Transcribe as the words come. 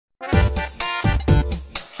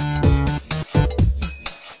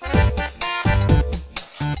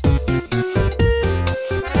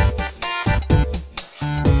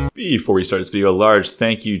Before we start this video, a large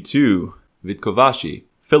thank you to Vitkovashi,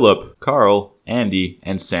 Philip, Carl, Andy,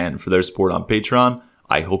 and San for their support on Patreon.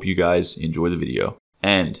 I hope you guys enjoy the video.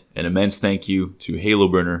 And an immense thank you to Halo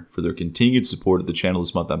Burner for their continued support of the channel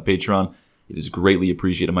this month on Patreon. It is greatly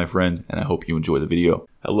appreciated, my friend, and I hope you enjoy the video.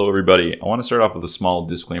 Hello everybody, I want to start off with a small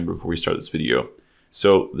disclaimer before we start this video.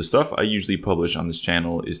 So the stuff I usually publish on this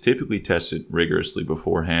channel is typically tested rigorously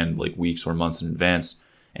beforehand, like weeks or months in advance.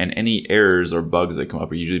 And any errors or bugs that come up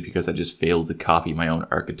are usually because I just failed to copy my own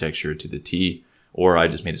architecture to the T, or I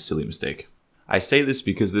just made a silly mistake. I say this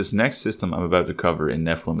because this next system I'm about to cover in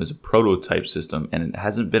Nephilim is a prototype system, and it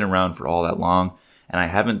hasn't been around for all that long, and I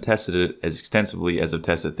haven't tested it as extensively as I've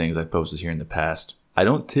tested things I posted here in the past. I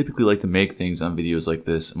don't typically like to make things on videos like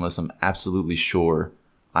this unless I'm absolutely sure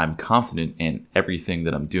I'm confident in everything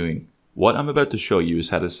that I'm doing. What I'm about to show you is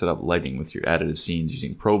how to set up lighting with your additive scenes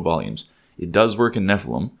using probe volumes. It does work in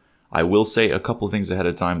Nephilim. I will say a couple things ahead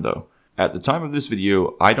of time though. At the time of this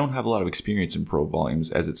video, I don't have a lot of experience in probe volumes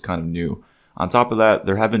as it's kind of new. On top of that,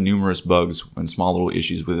 there have been numerous bugs and small little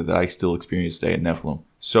issues with it that I still experience today in Nephilim.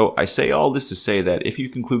 So I say all this to say that if you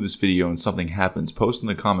conclude this video and something happens, post in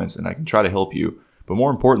the comments and I can try to help you. But more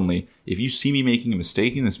importantly, if you see me making a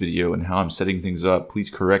mistake in this video and how I'm setting things up, please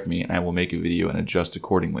correct me and I will make a video and adjust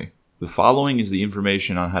accordingly. The following is the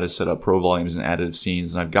information on how to set up probe volumes and additive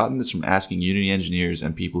scenes, and I've gotten this from asking Unity engineers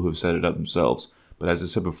and people who have set it up themselves. But as I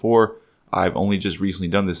said before, I've only just recently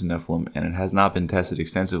done this in Nephilim, and it has not been tested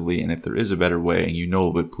extensively, and if there is a better way and you know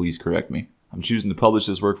of it, please correct me. I'm choosing to publish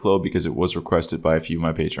this workflow because it was requested by a few of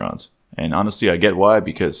my patrons. And honestly, I get why,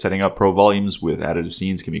 because setting up probe volumes with additive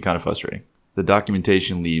scenes can be kind of frustrating. The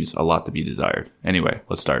documentation leaves a lot to be desired. Anyway,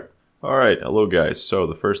 let's start. Alright, hello guys. So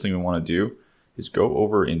the first thing we want to do is go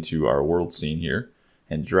over into our world scene here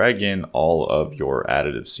and drag in all of your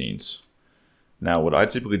additive scenes. Now what I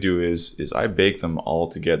typically do is I bake them all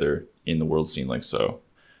together in the world scene like so.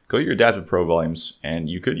 Go to your adaptive probe volumes, and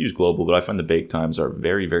you could use global, but I find the bake times are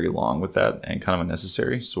very, very long with that and kind of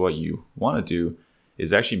unnecessary. So what you want to do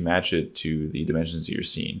is actually match it to the dimensions of your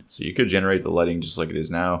scene. So you could generate the lighting just like it is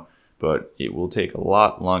now, but it will take a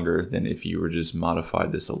lot longer than if you were just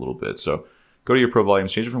modified this a little bit. So go to your probe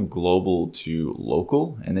volumes, change it from global to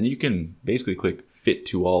local, and then you can basically click fit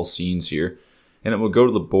to all scenes here, and it will go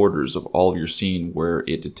to the borders of all of your scene where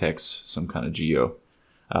it detects some kind of geo.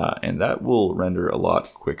 And that will render a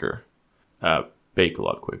lot quicker. Bake a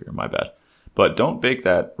lot quicker, my bad. But don't bake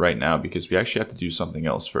that right now because we actually have to do something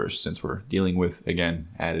else first since we're dealing with, again,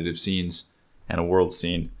 additive scenes and a world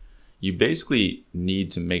scene. You basically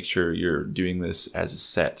need to make sure you're doing this as a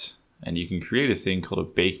set. And you can create a thing called a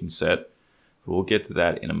baking set. We'll get to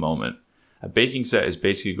that in a moment. A baking set is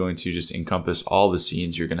basically going to just encompass all the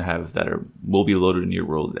scenes you're going to have that will be loaded into your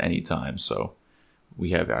world at any time. So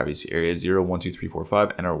we have obviously area 0, 1, 2, 3, 4,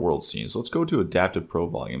 5, and our world scene. So let's go to adaptive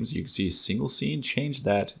probe volumes. You can see single scene, change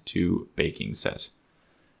that to baking set.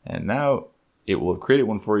 And now it will have created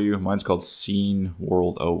one for you. Mine's called Scene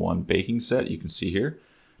World 01 Baking Set. You can see here.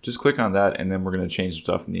 Just click on that, and then we're going to change some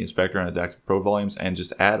stuff in the inspector on adaptive probe volumes and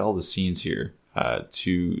just add all the scenes here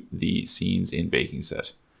to the scenes in baking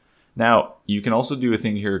set. Now, you can also do a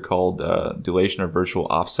thing here called dilation or virtual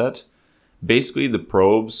offset. Basically, the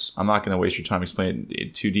probes, I'm not going to waste your time explaining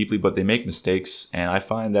it too deeply, but they make mistakes, and I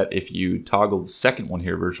find that if you toggle the second one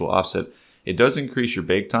here, virtual offset, it does increase your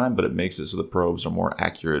bake time, but it makes it so the probes are more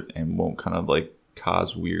accurate and won't kind of like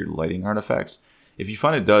cause weird lighting artifacts. If you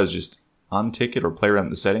find it does, just untick it or play around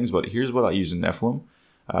with the settings, but here's what I use in Nephilim.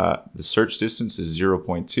 The search distance is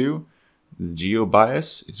 0.2. The geo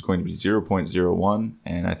bias is going to be 0.01,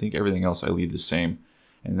 and I think everything else I leave the same.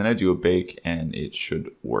 And then I do a bake, and it should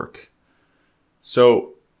work.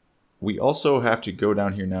 So we also have to go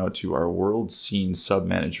down here now to our world scene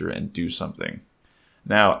submanager and do something.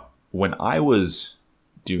 Now, when I was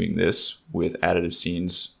doing this with additive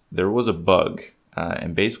scenes, there was a bug,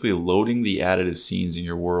 and basically loading the additive scenes in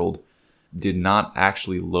your world did not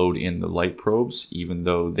actually load in the light probes, even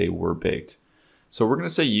though they were baked. So we're going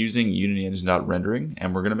to say using Unity Engine.rendering,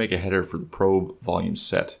 and we're going to make a header for the probe volume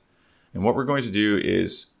set. And what we're going to do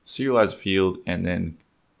is serialize a field and then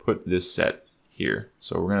put this set here.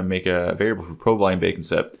 So we're going to make a variable for probe volume baking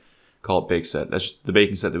set, call it bake set. That's just the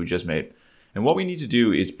baking set that we just made. And what we need to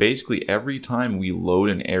do is basically every time we load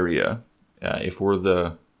an area, if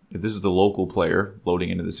this is the local player loading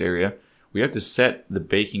into this area, we have to set the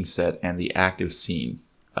baking set and the active scene,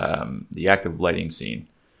 the active lighting scene.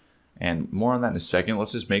 And more on that in a second.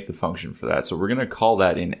 Let's just make the function for that. So we're going to call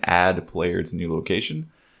that in add player to new location.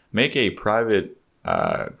 Make a private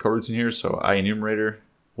coroutine here. So IEnumerator,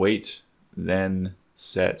 wait, then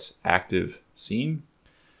set active scene.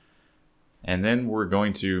 And then we're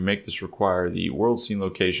going to make this require the world scene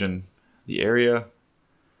location, the area,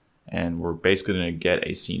 and we're basically going to get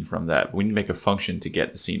a scene from that. We need to make a function to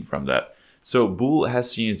get the scene from that. So bool has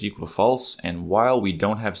scene is equal to false, and while we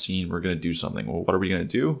don't have scene, we're going to do something. Well, what are we going to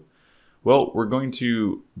do? Well, we're going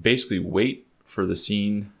to basically wait for the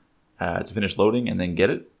scene to finish loading and then get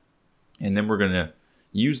it. And then we're going to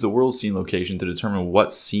use the world scene location to determine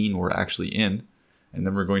what scene we're actually in. And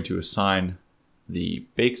then we're going to assign the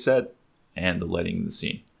bake set and the lighting in the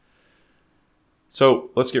scene. So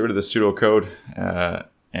let's get rid of the pseudocode.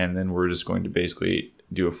 And then we're just going to basically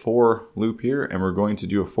do a for loop here. And we're going to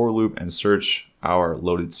do a for loop and search our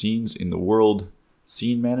loaded scenes in the world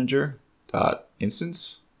scene manager dot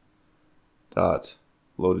instance dot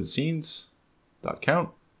loaded scenes dot count.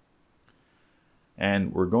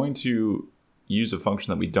 And we're going to use a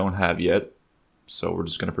function that we don't have yet. So we're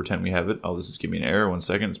just going to pretend we have it. Oh, this is giving me an error. 1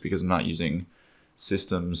 second. It's because I'm not using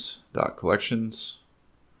systems.collections.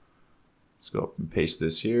 Let's go up and paste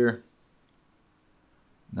this here.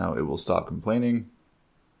 Now it will stop complaining.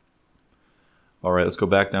 All right, let's go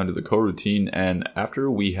back down to the coroutine. And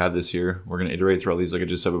after we have this here, we're going to iterate through all these like I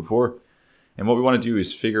just said before. And what we want to do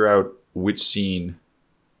is figure out which scene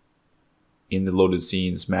in the loaded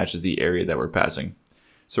scenes matches the area that we're passing.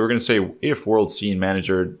 So we're going to say if world scene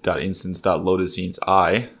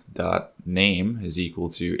manager.instance.loadedScenesI.name is equal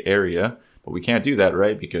to area, but we can't do that,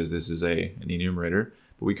 right? Because this is an enumerator.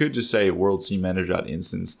 But we could just say world scene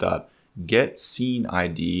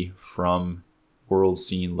manager.instance.getSceneID from world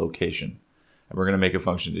scene location. And we're going to make a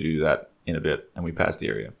function to do that in a bit, and we pass the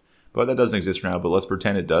area. But that doesn't exist for now, but let's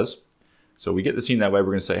pretend it does. So we get the scene that way. We're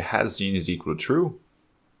going to say has scene is equal to true.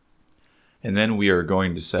 And then we are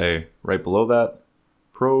going to say right below that,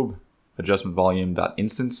 probe adjustment volume dot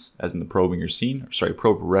instance, as in the probe in your scene, or sorry,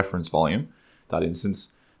 probe reference volume dot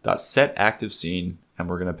instance dot set active scene, and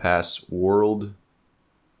we're going to pass world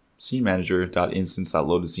scene manager dot instance dot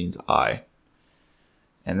loaded scenes I.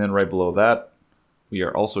 And then right below that, we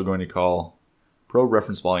are also going to call probe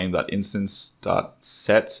reference volume dot instance dot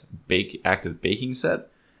set active baking set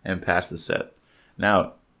and pass the set.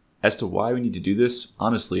 Now, as to why we need to do this,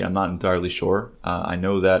 honestly, I'm not entirely sure. I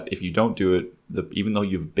know that if you don't do it, even though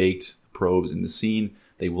you've baked probes in the scene,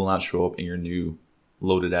 they will not show up in your new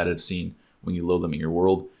loaded additive scene when you load them in your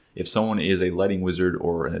world. If someone is a lighting wizard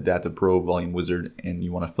or an adaptive probe volume wizard and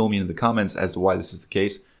you want to fill me in the comments as to why this is the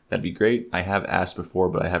case, that'd be great. I have asked before,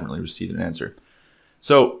 but I haven't really received an answer.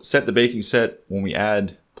 So set the baking set. When we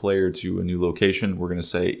add player to a new location, we're going to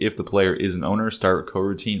say if the player is an owner, start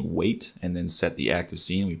coroutine, wait, and then set the active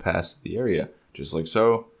scene. We pass the area just like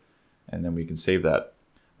so, and then we can save that.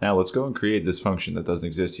 Now let's go and create this function that doesn't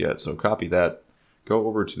exist yet. So copy that, go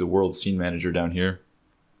over to the world scene manager down here,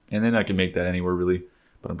 and then I can make that anywhere really,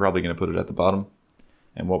 but I'm probably going to put it at the bottom.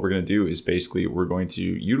 And what we're going to do is basically we're going to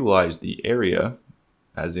utilize the area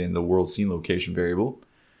as in the world scene location variable,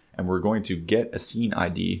 and we're going to get a scene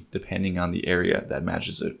ID depending on the area that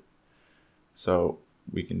matches it. So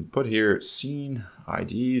we can put here scene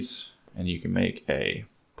IDs, and you can make a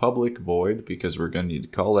public void because we're going to need to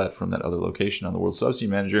call that from that other location on the world subscene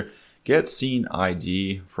manager, get scene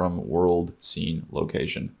ID from world scene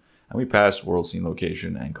location. And we pass world scene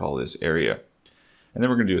location and call this area. And then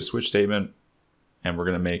we're going to do a switch statement, and we're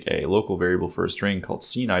going to make a local variable for a string called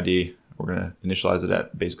scene ID. We're going to initialize it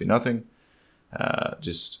at basically nothing.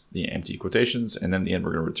 Just the empty quotations, and then at the end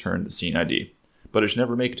we're going to return the scene ID. But it should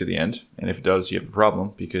never make it to the end, and if it does, you have a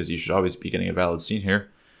problem because you should always be getting a valid scene here.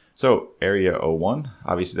 So area 01,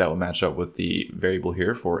 obviously that will match up with the variable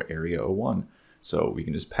here for area 01. So we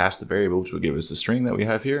can just pass the variable, which will give us the string that we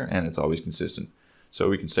have here, and it's always consistent. So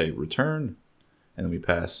we can say return, and then we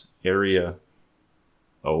pass area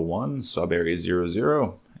 01 sub area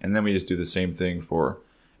 00, and then we just do the same thing for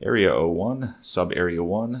area 01, sub area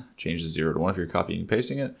 1, change the 0 to 1 if you're copying and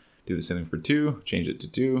pasting it. Do the same thing for 2, change it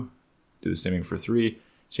to 2. Do the same thing for 3,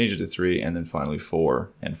 change it to 3, and then finally 4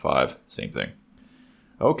 and 5, same thing.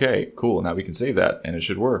 Okay, cool. Now we can save that, and it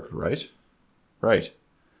should work, right? Right.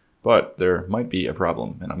 But there might be a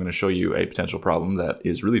problem, and I'm going to show you a potential problem that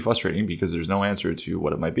is really frustrating because there's no answer to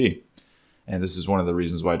what it might be. And this is one of the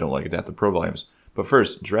reasons why I don't like adaptive pro volumes. But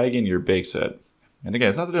first, drag in your bake set. And again,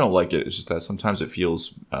 it's not that I don't like it, it's just that sometimes it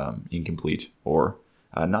feels incomplete or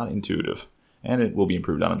not intuitive. And it will be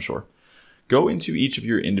improved on, I'm sure. Go into each of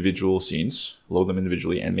your individual scenes, load them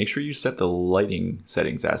individually, and make sure you set the lighting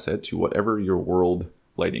settings asset to whatever your world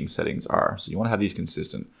lighting settings are. So you want to have these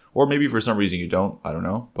consistent. Or maybe for some reason you don't, I don't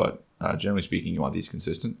know. But generally speaking, you want these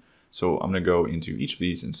consistent. So I'm going to go into each of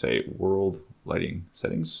these and say world lighting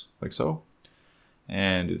settings, like so.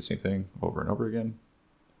 And do the same thing over and over again.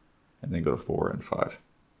 And then go to 4 and 5.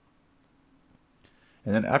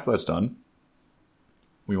 And then after that's done,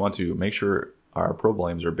 we want to make sure our probe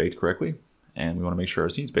volumes are baked correctly, and we want to make sure our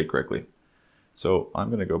scene's baked correctly. So I'm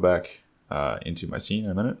going to go back into my scene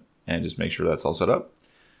in a minute and just make sure that's all set up.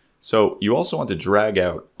 So you also want to drag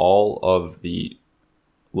out all of the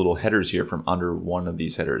little headers here from under one of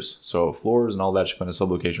these headers. So floors and all that should go into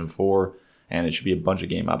sublocation 4, and it should be a bunch of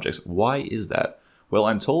game objects. Why is that? Well,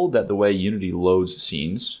 I'm told that the way Unity loads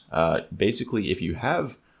scenes, basically if you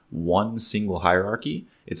have one single hierarchy,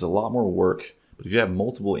 it's a lot more work. But if you have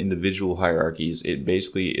multiple individual hierarchies, it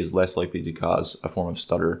basically is less likely to cause a form of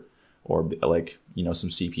stutter or like, some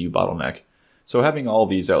CPU bottleneck. So having all of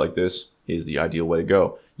these out like this is the ideal way to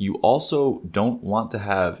go. You also don't want to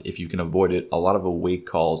have, if you can avoid it, a lot of await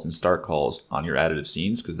calls and start calls on your additive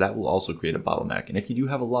scenes, because that will also create a bottleneck. And if you do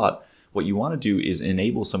have a lot, what you want to do is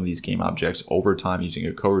enable some of these game objects over time using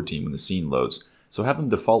a coroutine when the scene loads. So have them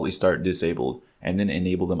defaultly start disabled and then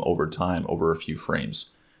enable them over time over a few frames.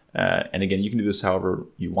 And again, you can do this however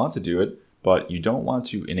you want to do it, but you don't want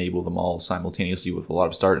to enable them all simultaneously with a lot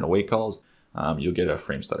of start and await calls. You'll get a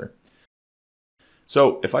frame stutter.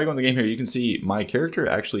 So if I go in the game here, you can see my character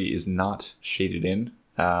actually is not shaded in,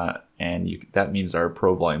 and that means our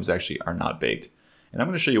probe volumes actually are not baked. And I'm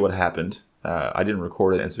going to show you what happened. I didn't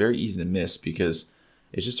record it. It's very easy to miss because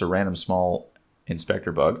it's just a random small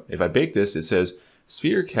inspector bug. If I bake this, it says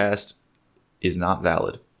sphere cast is not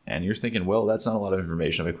valid. And you're thinking, well, that's not a lot of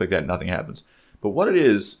information. If I click that, nothing happens. But what it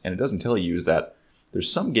is, and it doesn't tell you, is that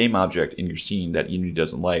there's some game object in your scene that Unity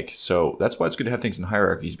doesn't like. So that's why it's good to have things in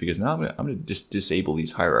hierarchies, because now I'm going to just disable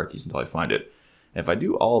these hierarchies until I find it. And if I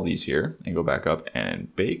do all of these here and go back up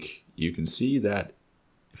and bake, you can see that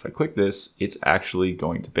if I click this, it's actually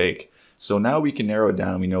going to bake. So now we can narrow it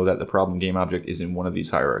down, and we know that the problem game object is in one of these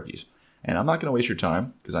hierarchies. And I'm not going to waste your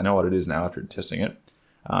time, because I know what it is now after testing it.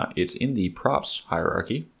 It's in the props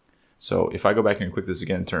hierarchy. So if I go back here and click this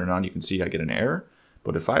again and turn it on, you can see I get an error.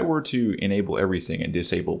 But if I were to enable everything and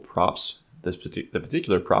disable props, the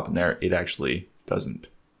particular prop in there, it actually doesn't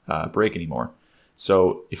break anymore.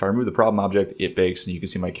 So if I remove the problem object, it bakes, and you can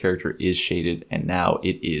see my character is shaded, and now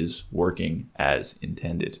it is working as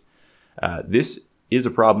intended. This is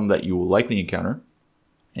a problem that you will likely encounter.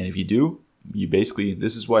 And if you do,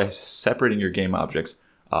 this is why separating your game objects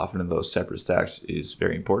off into those separate stacks is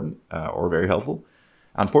very important or very helpful.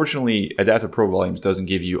 Unfortunately, Adaptive Probe Volumes doesn't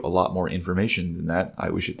give you a lot more information than that. I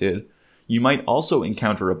wish it did. You might also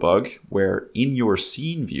encounter a bug where in your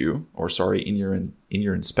scene view, in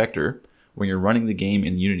your inspector, when you're running the game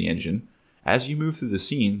in the Unity engine, as you move through the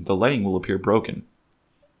scene, the lighting will appear broken.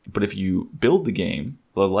 But if you build the game,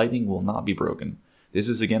 the lighting will not be broken. This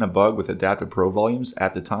is again a bug with Adaptive Probe Volumes.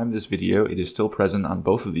 At the time of this video, it is still present on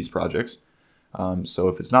both of these projects. So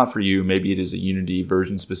if it's not for you, maybe it is a Unity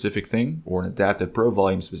version specific thing or an Adaptive Probe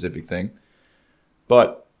Volume specific thing.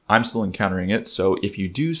 But I'm still encountering it. So if you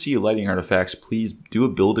do see lighting artifacts, please do a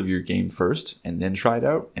build of your game first and then try it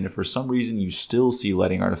out. And if for some reason you still see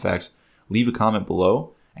lighting artifacts, leave a comment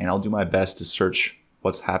below and I'll do my best to search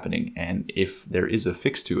what's happening. And if there is a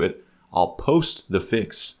fix to it, I'll post the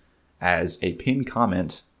fix as a pinned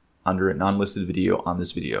comment under an unlisted video on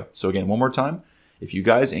this video. So again, one more time. If you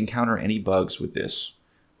guys encounter any bugs with this,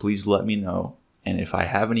 please let me know. And if I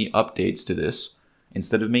have any updates to this,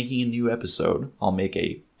 instead of making a new episode, I'll make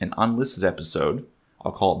an unlisted episode.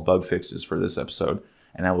 I'll call it bug fixes for this episode,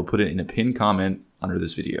 and I will put it in a pinned comment under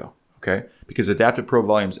this video, okay? Because Adaptive Probe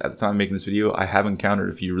Volumes, at the time of making this video, I have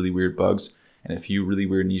encountered a few really weird bugs and a few really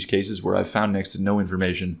weird niche cases where I've found next to no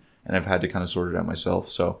information and I've had to kind of sort it out myself.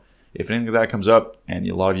 So if anything like that comes up and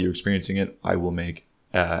a lot of you are experiencing it, I will make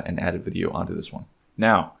an added video onto this one.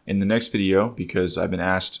 Now, in the next video, because I've been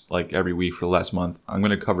asked like every week for the last month, I'm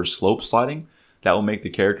going to cover slope sliding. That will make the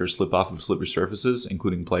character slip off of slippery surfaces,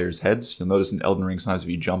 including players' heads. You'll notice in Elden Ring, sometimes if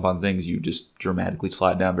you jump on things, you just dramatically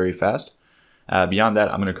slide down very fast. Beyond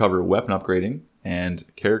that, I'm going to cover weapon upgrading and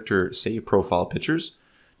character save profile pictures,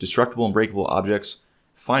 destructible and breakable objects,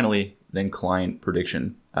 finally, then client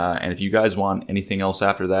prediction. And if you guys want anything else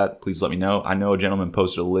after that, please let me know. I know a gentleman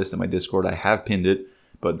posted a list in my Discord. I have pinned it,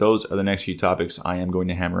 but those are the next few topics I am going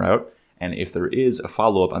to hammer out. And if there is a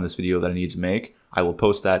follow-up on this video that I need to make, I will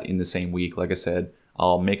post that in the same week. Like I said,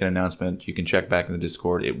 I'll make an announcement. You can check back in the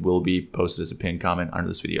Discord. It will be posted as a pinned comment under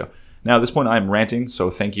this video. Now, at this point, I'm ranting,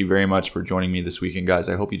 so thank you very much for joining me this weekend, guys.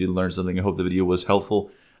 I hope you did learn something. I hope the video was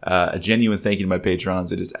helpful. A genuine thank you to my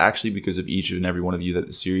patrons. It is actually because of each and every one of you that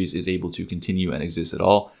the series is able to continue and exist at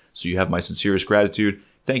all. So you have my sincerest gratitude.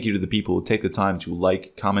 Thank you to the people who take the time to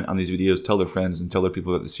like, comment on these videos, tell their friends, and tell their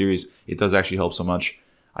people about the series. It does actually help so much.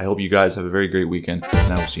 I hope you guys have a very great weekend,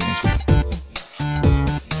 and I will see you next week.